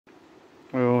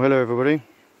Well, hello everybody.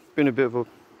 Been a bit of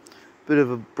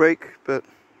a break, but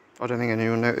I don't think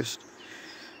anyone noticed.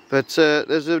 But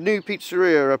there's a new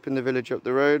pizzeria up in the village up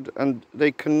the road, and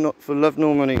they cannot, for love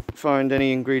nor money, find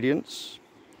any ingredients.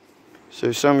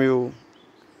 So Samuel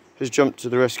has jumped to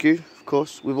the rescue, of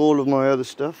course, with all of my other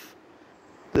stuff.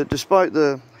 That despite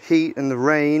the heat and the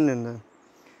rain and the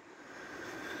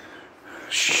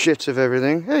shit of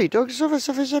everything. Hey dog,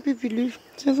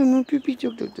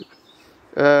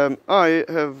 I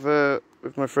have,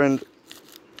 with my friend,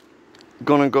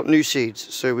 gone and got new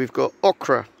seeds. So we've got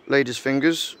okra, lady's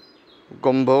fingers,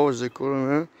 gombo as they call them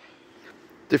here.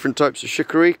 Different types of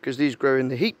chicory, because these grow in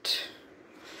the heat.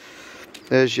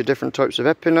 There's your different types of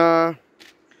epinard,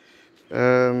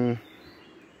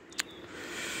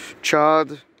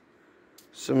 chard,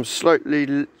 some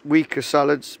slightly weaker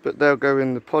salads, but they'll go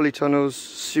in the polytunnels,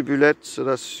 ciboulette, so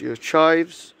that's your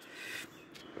chives.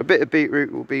 A bit of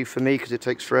beetroot will be for me because it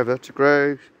takes forever to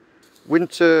grow.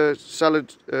 Winter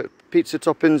salad, pizza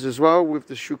toppings as well, with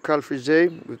the chou frisé,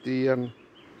 with the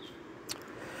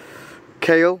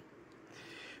kale.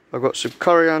 I've got some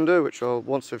coriander, which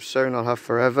once I've sown I'll have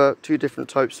forever. 2 different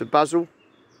types of basil.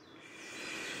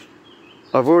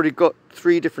 I've already got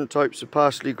 3 different types of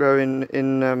parsley growing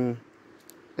in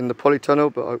the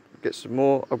polytunnel, but I'll get some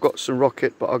more. I've got some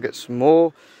rocket, but I'll get some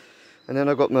more. And then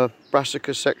I've got my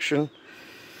brassica section.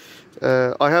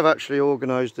 I have actually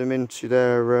organised them into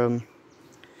their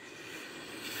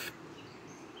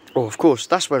oh, of course,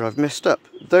 that's where I've messed up.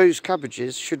 Those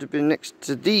cabbages should have been next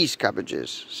to these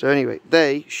cabbages. So anyway,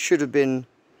 they should have been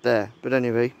there. But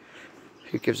anyway,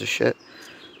 who gives a shit?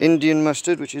 Indian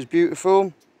mustard, which is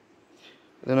beautiful.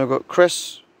 Then I've got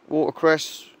cress,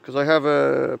 watercress, because I have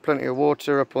plenty of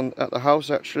water up at the house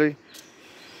actually.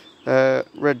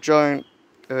 Red giant,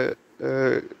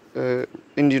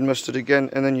 Indian mustard again,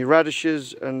 and then your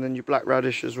radishes, and then your black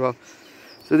radish as well.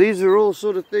 So these are all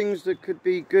sort of things that could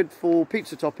be good for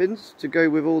pizza toppings to go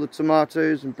with all the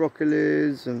tomatoes and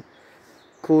broccolis and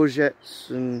courgettes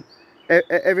and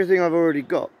everything I've already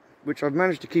got, which I've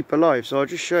managed to keep alive. So I'll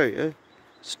just show you.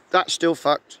 That's still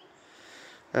fucked.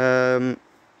 But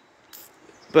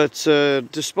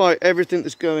despite everything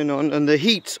that's going on and the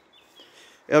heat,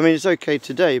 I mean, it's okay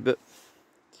today, but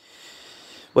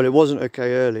well, it wasn't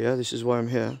okay earlier. This is why I'm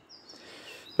here.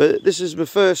 But this is the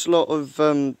first lot of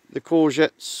the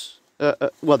courgettes.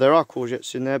 Well, there are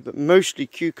courgettes in there, but mostly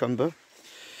cucumber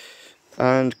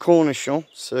and cornichon.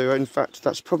 So in fact,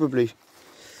 that's probably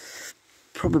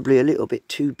a little bit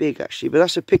too big actually. But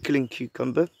that's a pickling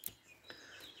cucumber.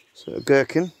 So a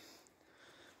gherkin.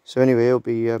 So anyway, it'll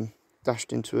be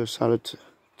dashed into a salad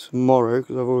tomorrow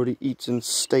because I've already eaten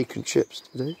steak and chips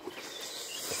today.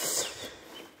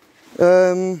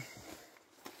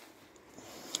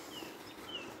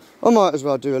 I might as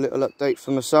well do a little update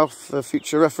for myself for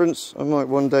future reference. I might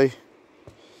one day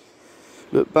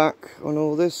look back on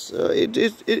all this.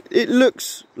 It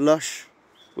looks lush,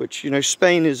 which, you know,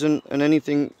 Spain isn't, and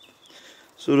anything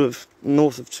sort of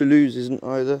north of Toulouse isn't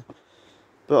either.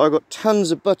 But I got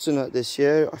tons of butternut this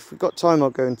year. If we've got time, I'll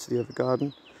go into the other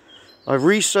garden. I've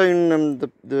resown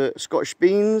the Scottish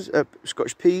beans,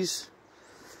 Scottish peas,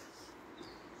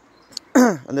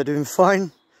 and they're doing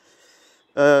fine.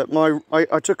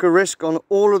 I took a risk on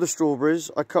all of the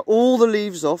strawberries. I cut all the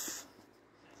leaves off,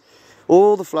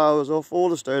 all the flowers off, all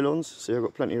the stolons. See, I've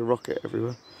got plenty of rocket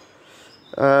everywhere.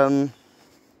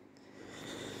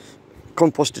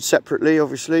 Composted separately,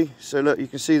 obviously. So look, you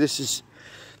can see this is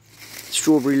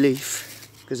strawberry leaf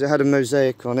because it had a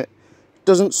mosaic on it.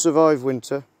 Doesn't survive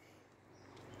winter.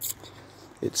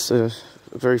 It's a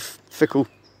very fickle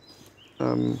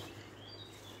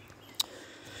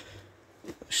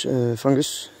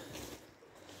fungus.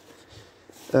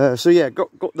 So yeah,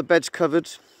 got the beds covered.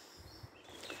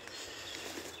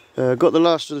 Got the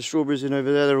last of the strawberries in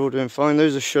over there. They're all doing fine.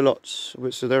 Those are shallots,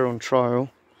 so they're on trial.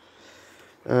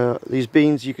 These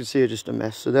beans, you can see, are just a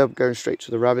mess, so they're going straight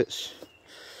to the rabbits.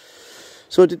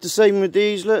 So I did the same with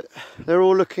these. Look, they're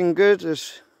all looking good.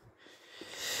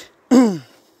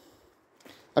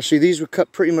 Actually, these were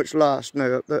cut pretty much last.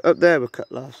 No, up there were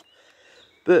cut last.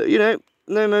 But you know,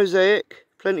 no mosaic.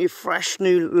 Plenty of fresh,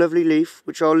 new, lovely leaf,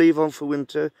 which I'll leave on for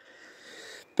winter.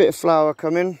 Bit of flower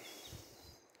coming.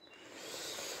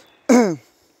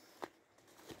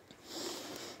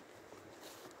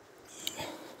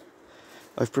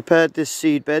 I've prepared this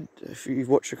seed bed. If you've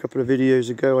watched a couple of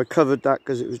videos ago, I covered that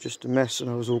because it was just a mess and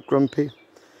I was all grumpy.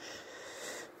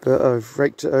 But I've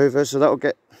raked it over, so that'll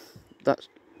get that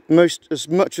as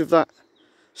much of that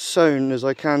sown as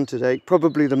I can today.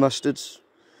 Probably the mustards,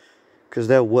 because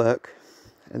they'll work.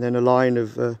 And then a line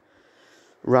of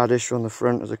radish on the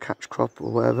front as a catch crop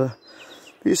or whatever.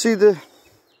 But you see, the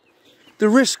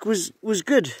risk was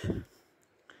good.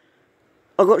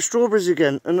 I got strawberries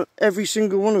again, and every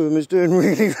single one of them is doing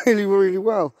really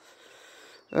well.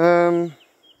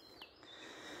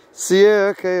 So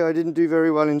yeah, okay, I didn't do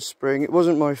very well in spring. It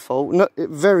wasn't my fault. No, it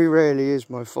very rarely is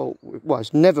my fault. Well,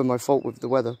 it's never my fault with the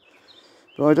weather.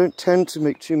 But I don't tend to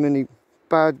make too many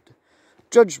bad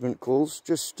judgment calls.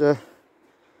 Just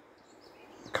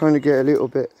kind of get a little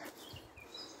bit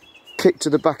kicked to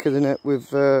the back of the net with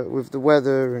the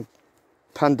weather and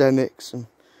pandemics and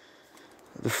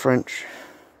the French.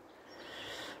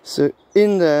 So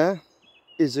in there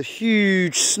is a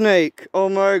huge snake. Oh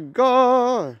my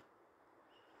god!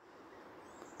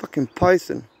 Fucking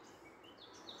python.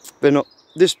 But not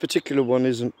this particular one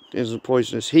isn't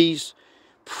poisonous. He's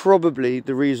probably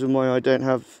the reason why I don't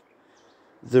have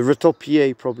the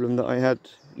ratopier problem that I had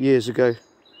years ago.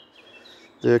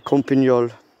 The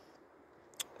campignol.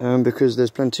 Because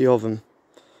there's plenty of them.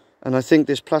 And I think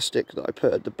this plastic that I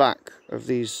put at the back of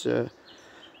these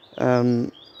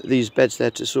beds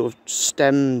there to sort of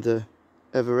stem the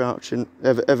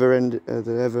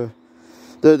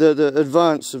the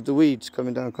advance of the weeds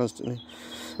coming down constantly.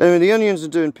 Anyway, the onions are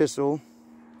doing piss all.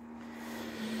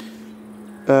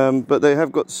 But they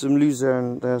have got some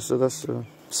luzerne there, so that's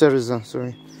cerizan,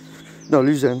 sorry. No,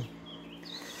 luzerne.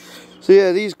 So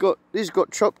yeah, these got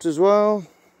chopped as well.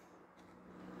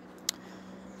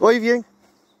 Oivien.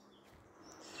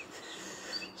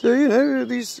 So you know,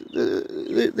 these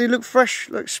they look fresh,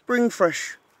 like spring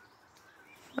fresh.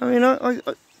 I mean,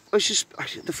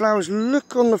 the flowers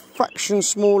look on the fraction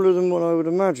smaller than what I would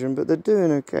imagine, but they're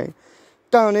doing okay.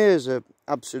 Down here is an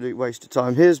absolute waste of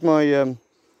time. Here's my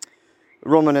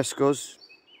Romanescos.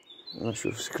 I'm not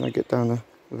sure, can I get down there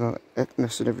without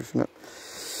messing everything up?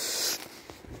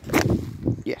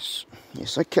 Yes,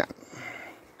 yes I can.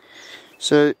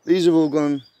 So these have all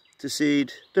gone to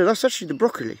seed. No, that's actually the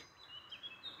broccoli.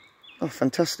 Oh,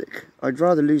 fantastic. I'd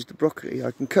rather lose the broccoli.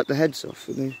 I can cut the heads off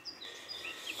with these.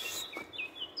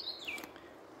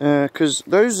 Because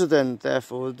those are then,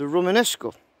 therefore, the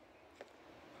Romanesco.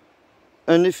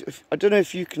 And if I don't know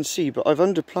if you can see, but I've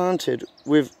underplanted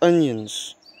with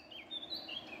onions.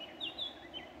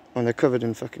 And they're covered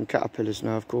in fucking caterpillars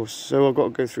now, of course. So I've got to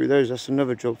go through those. That's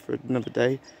another job for another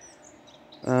day.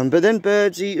 But then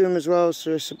birds eat them as well,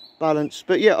 so it's a balance.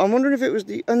 But yeah, I'm wondering if it was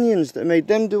the onions that made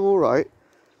them do alright.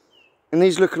 And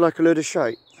these look like a load of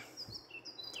shite.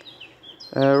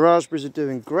 Raspberries are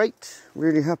doing great.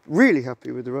 Really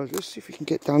happy with the raspberries. Let's see if we can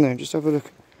get down there and just have a look.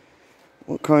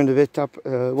 What kind of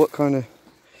what kind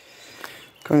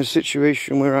of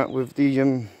situation we're at with the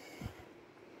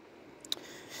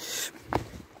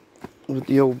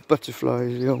old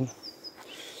butterflies, the old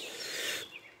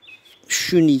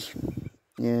shuni.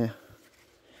 Yeah.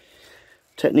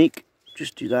 Technique.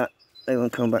 Just do that. They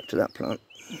won't come back to that plant.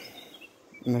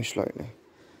 Most likely.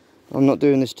 I'm not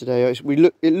doing this today.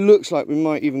 It looks like we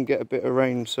might even get a bit of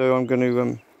rain, so I'm going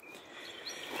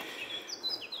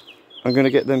to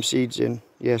get them seeds in.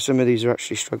 Yeah, some of these are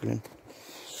actually struggling.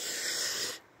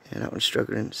 Yeah, that one's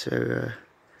struggling. So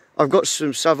I've got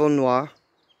some Savon Noir,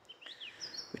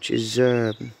 which is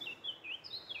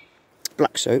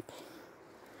black soap,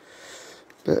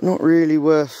 but not really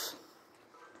worth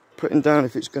putting down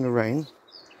if it's going to rain.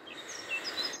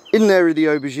 In there are the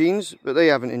aubergines, but they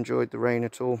haven't enjoyed the rain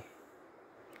at all.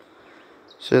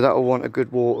 So that'll want a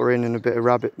good water in and a bit of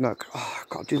rabbit muck. Oh, I've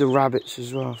got to do the rabbits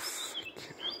as well.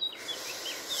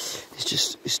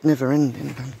 It's never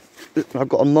ending, man. I've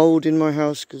got a mould in my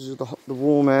house because of the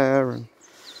warm air and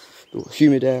the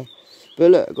humid air.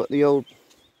 But look, I've got the old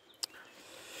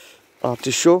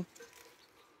artichaut.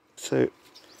 So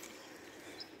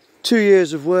 2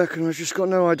 years of work and I've just got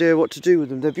no idea what to do with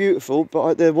them. They're beautiful,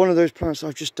 but they're one of those plants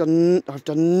I've done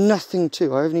nothing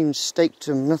to. I haven't even staked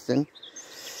them, nothing.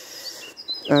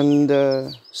 And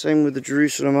same with the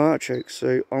Jerusalem artichokes.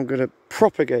 So I'm going to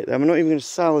propagate them. I'm not even going to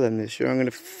sell them this year. I'm going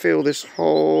to fill this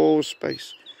whole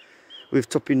space with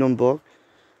topinambour.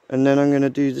 And then I'm going to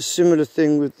do the similar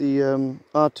thing with the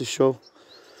artichaut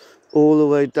all the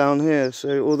way down here.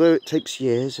 So although it takes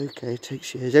years, okay, it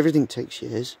takes years. Everything takes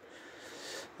years.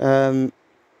 I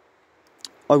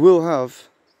will have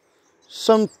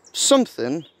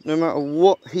something, no matter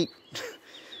what heat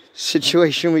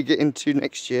situation we get into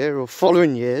next year or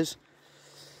following years.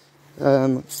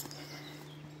 I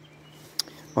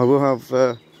will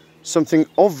have something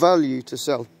of value to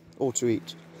sell or to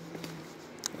eat.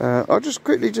 I'll just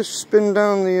quickly spin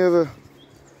down the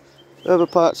other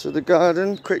parts of the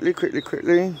garden quickly.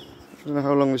 I don't know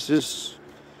how long this is.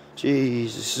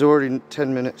 Jeez, this is already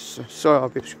 10 minutes, so I'll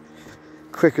be as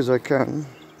quick as I can.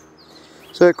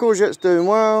 So courgette's doing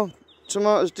well.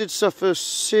 tomatoes did suffer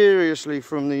seriously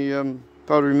from the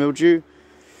powdery mildew,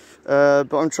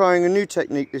 but I'm trying a new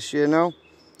technique this year now.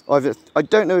 I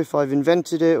don't know if I've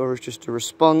invented it or it's just a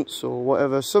response or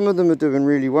whatever. Some of them are doing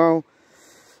really well,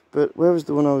 but where was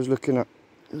the one I was looking at?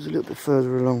 It was a little bit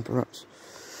further along, perhaps.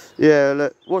 Yeah,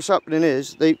 look, what's happening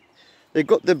is they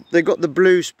got the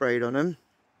blue sprayed on them,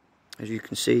 as you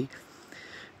can see,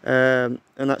 and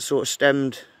that sort of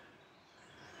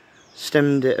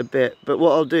stemmed it a bit. But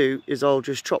what I'll do is I'll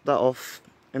just chop that off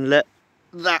and let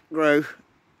that grow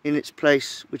in its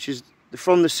place, which is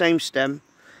from the same stem.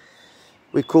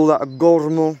 We call that a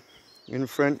gourmand in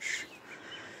French.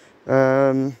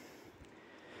 And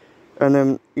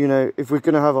then, you know, if we're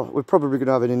gonna have we're probably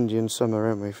gonna have an Indian summer,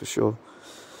 aren't we, for sure?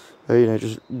 You know,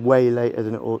 just way later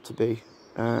than it ought to be.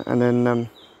 And then,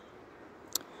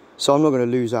 so I'm not going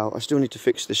to lose out. I still need to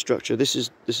fix this structure. This is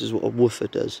what a woofer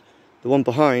does. The one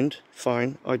behind,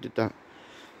 fine, I did that.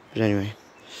 But anyway,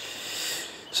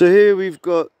 so here we've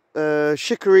got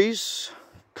chicories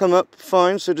come up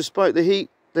fine. So despite the heat,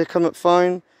 they come up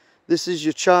fine. This is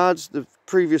your chards, the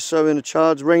previous sowing of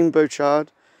chards, rainbow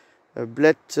chard,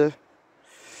 blette,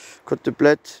 cut de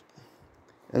blette,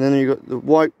 and then you got the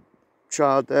white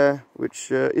chard there,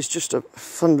 which is just a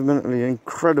fundamentally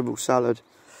incredible salad.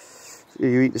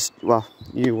 You eat this, well,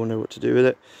 you will know what to do with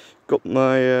it. Got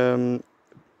my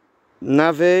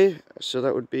navet, so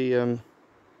that would be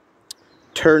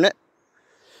turnip,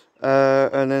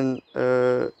 and then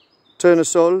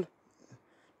tournesol,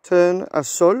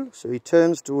 so he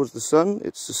turns towards the sun.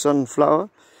 It's the sunflower.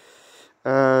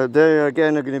 They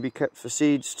again are going to be kept for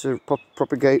seeds to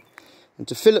propagate. And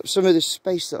to fill up some of this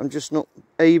space that I'm just not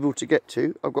able to get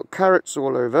to, I've got carrots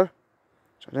all over,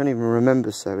 which I don't even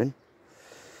remember sowing.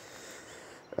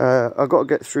 I've got to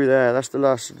get through there. That's the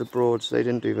last of the broads. They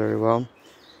didn't do very well.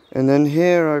 And then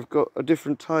here I've got a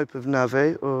different type of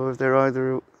navet, or they're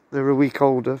a week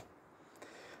older.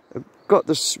 I've got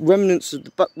the remnants of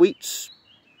the buckwheats,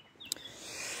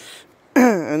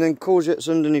 and then courgettes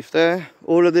underneath there.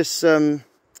 All of this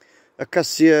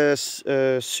acacia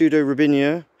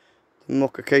pseudoacacia,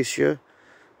 pseudoacacia.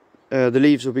 The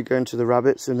leaves will be going to the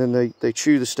rabbits, and then they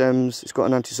chew the stems. It's got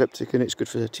an antiseptic and it's good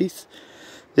for their teeth.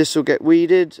 This will get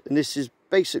weeded, and this is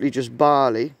basically just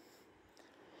barley,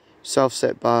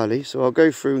 self-set barley. So I'll go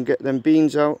through and get them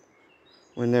beans out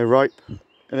when they're ripe,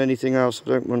 and anything else I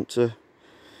don't want to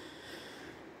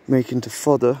make into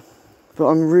fodder. But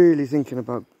I'm really thinking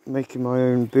about making my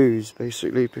own booze,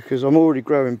 basically, because I'm already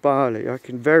growing barley. I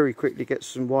can very quickly get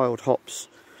some wild hops.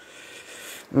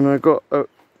 And I've got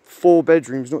 4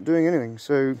 bedrooms not doing anything,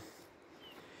 so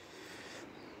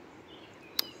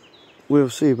we'll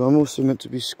see. But I'm also meant to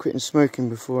be quitting smoking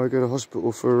before I go to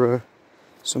hospital for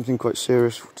something quite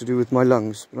serious to do with my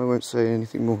lungs, but I won't say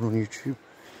anything more on YouTube.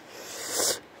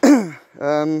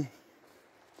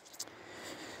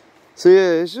 So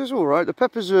yeah, it's just all right. The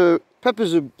peppers are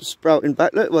sprouting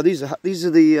back. Look, well, these are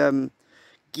the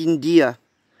guindia.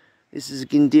 This is a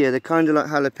guindia. They're kind of like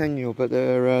jalapeno, but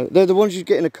they're the ones you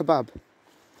get in a kebab.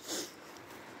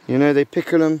 You know, they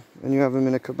pickle them and you have them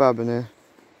in a kebab, and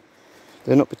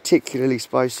they're not particularly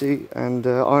spicy, and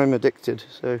I'm addicted.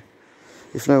 So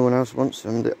if no one else wants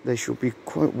them, they should be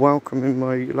quite welcome in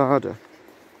my larder.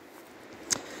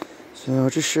 So I'll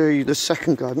just show you the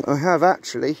second garden. I have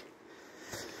actually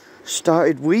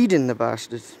started weeding the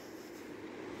bastards.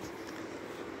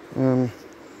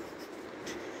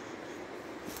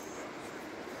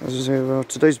 As I say, well,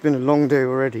 today's been a long day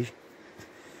already,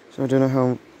 so I don't know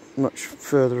how much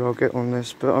further I'll get on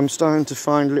this, but I'm starting to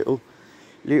find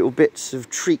little bits of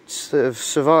treats that have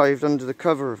survived under the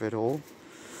cover of it all.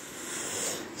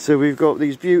 So we've got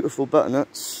these beautiful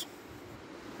butternuts,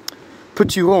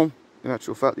 potirons, in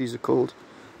actual fact these are called.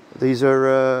 These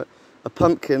are a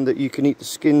pumpkin that you can eat the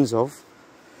skins of.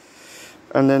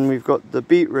 And then we've got the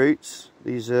beetroots.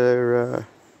 These are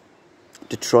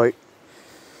Detroit.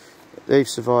 They've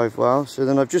survived well. So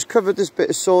then I've just covered this bit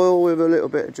of soil with a little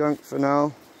bit of junk for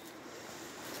now.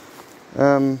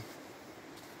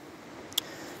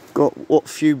 Got what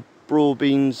few broad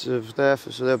beans of there,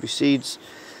 so there'll be seeds.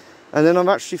 And then I've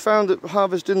actually found that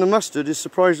harvesting the mustard is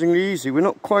surprisingly easy. We're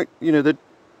not quite, you know,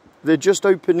 they're just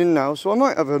opening now, so I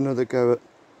might have another go at,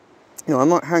 you know, I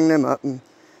might hang them up and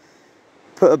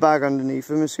put a bag underneath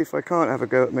them and see if I can't have a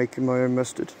go at making my own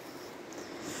mustard.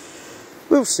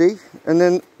 We'll see. And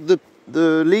then the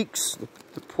leeks,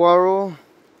 the poireaux,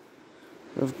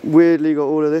 I've weirdly got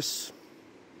all of this.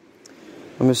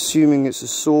 I'm assuming it's a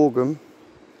sorghum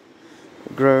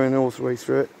growing all the way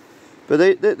through it, but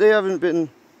they haven't been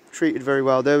treated very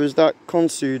well. There was that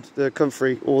consud, the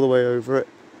comfrey, all the way over it,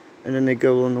 and then they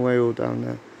go on the way all down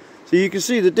there. So you can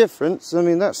see the difference. I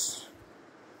mean, that's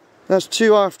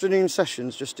 2 afternoon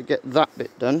sessions just to get that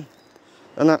bit done,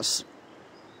 and that's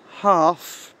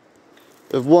half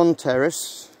of one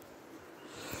terrace.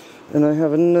 And I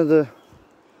have another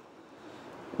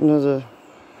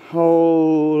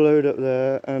whole load up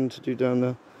there and to do down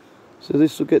there. So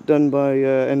this will get done by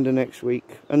end of next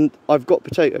week, and I've got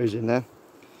potatoes in there,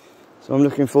 so I'm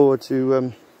looking forward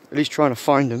to at least trying to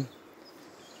find them.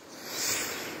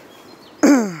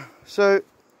 So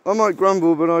I might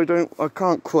grumble, but I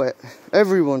can't quit.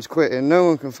 Everyone's quitting, no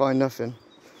one can find nothing.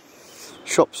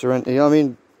 Shops are empty. I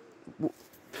mean,